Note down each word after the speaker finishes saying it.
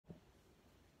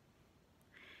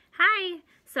Hi!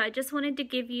 So I just wanted to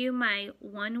give you my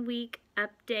 1-week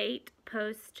update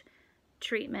post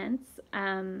treatments.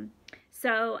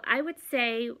 So I would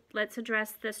say let's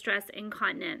address the stress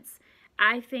incontinence.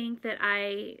 I think that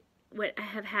I would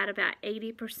have had about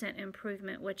 80%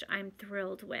 improvement, which I'm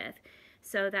thrilled with.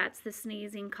 So that's the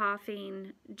sneezing,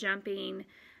 coughing, jumping,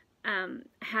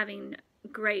 having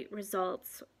great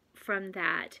results from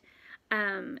that.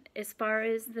 As far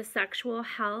as the sexual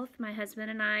health, my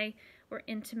husband and I were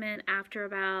intimate after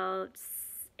about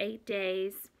 8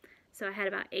 days. So I had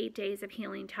about 8 days of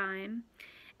healing time.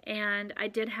 And I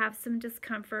did have some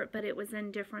discomfort, but it was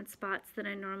in different spots than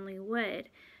I normally would.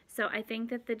 So I think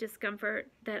that the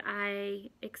discomfort that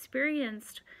I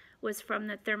experienced was from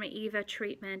the ThermiVa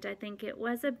treatment. I think it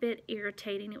was a bit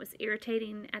irritating. It was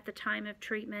irritating at the time of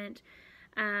treatment.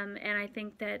 And I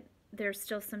think that there's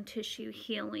still some tissue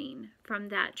healing from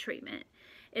that treatment.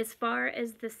 As far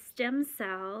as the stem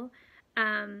cell,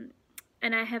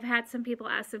 and I have had some people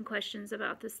ask some questions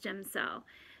about the stem cell.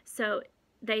 So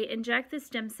they inject the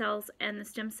stem cells, and the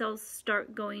stem cells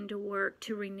start going to work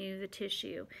to renew the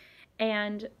tissue.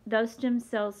 And those stem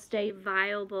cells stay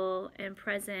viable and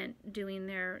present doing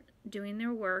their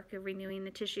work of renewing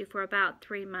the tissue for about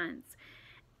 3 months.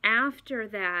 After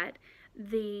that,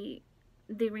 the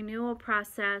renewal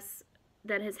process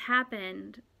that has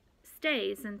happened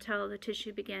stays until the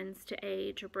tissue begins to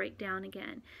age or break down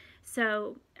again.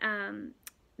 So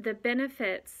the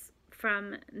benefits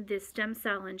from the stem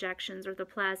cell injections or the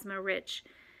plasma-rich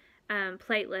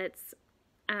platelets,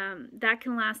 that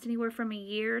can last anywhere from a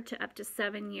year to up to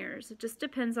 7 years. It just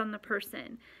depends on the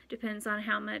person. Depends on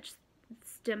how much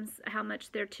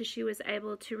their tissue is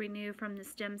able to renew from the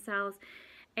stem cells.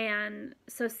 And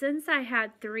so since I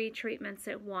had 3 treatments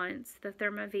at once, the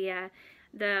ThermiVa,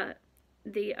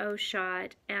 the O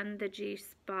shot, and the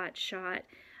G-spot shot,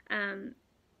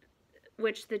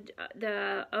 which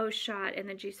the O shot and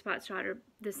the G-spot shot are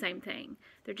the same thing.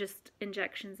 They're just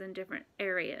injections in different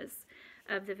areas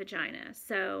of the vagina.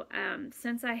 So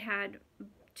since I had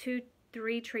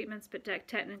 3 treatments, but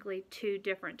technically 2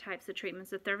 different types of treatments,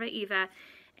 the ThermiVa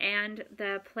and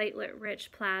the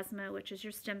platelet-rich plasma, which is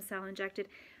your stem cell injected,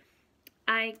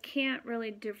 I can't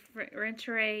really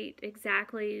differentiate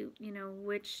exactly,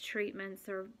 which treatments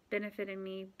are benefiting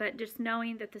me, but just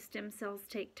knowing that the stem cells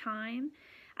take time,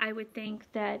 I would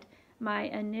think that my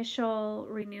initial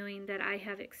renewing that I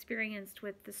have experienced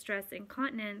with the stress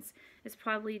incontinence is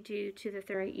probably due to the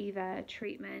ThermiVa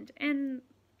treatment, and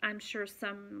I'm sure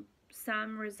some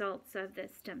results of the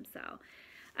stem cell.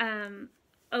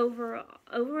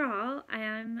 Overall,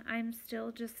 I'm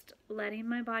still just letting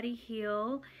my body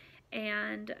heal,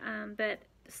 and but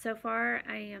so far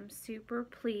I am super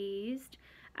pleased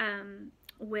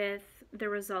with the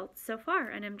results so far,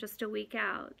 and I'm just a week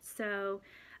out. So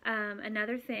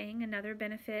another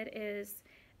benefit is,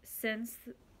 since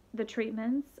the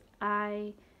treatments,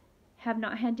 I have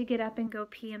not had to get up and go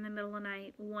pee in the middle of the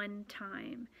night one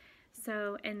time.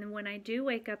 So, and when I do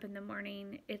wake up in the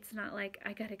morning, it's not like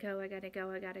I gotta go.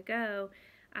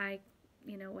 I,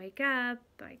 wake up,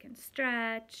 I can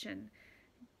stretch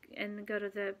and go to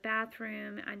the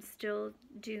bathroom. I'm still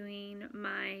doing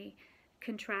my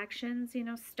contractions,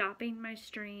 stopping my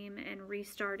stream and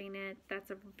restarting it.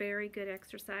 That's a very good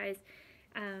exercise.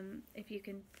 If you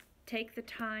can take the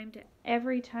time to,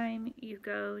 every time you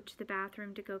go to the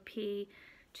bathroom to go pee,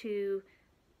 to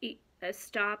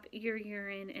stop your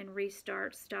urine and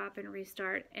restart, stop and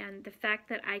restart. And the fact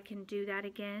that I can do that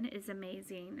again is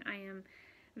amazing. I am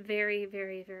very,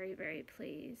 very, very, very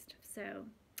pleased. So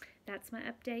that's my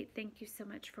update. Thank you so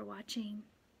much for watching.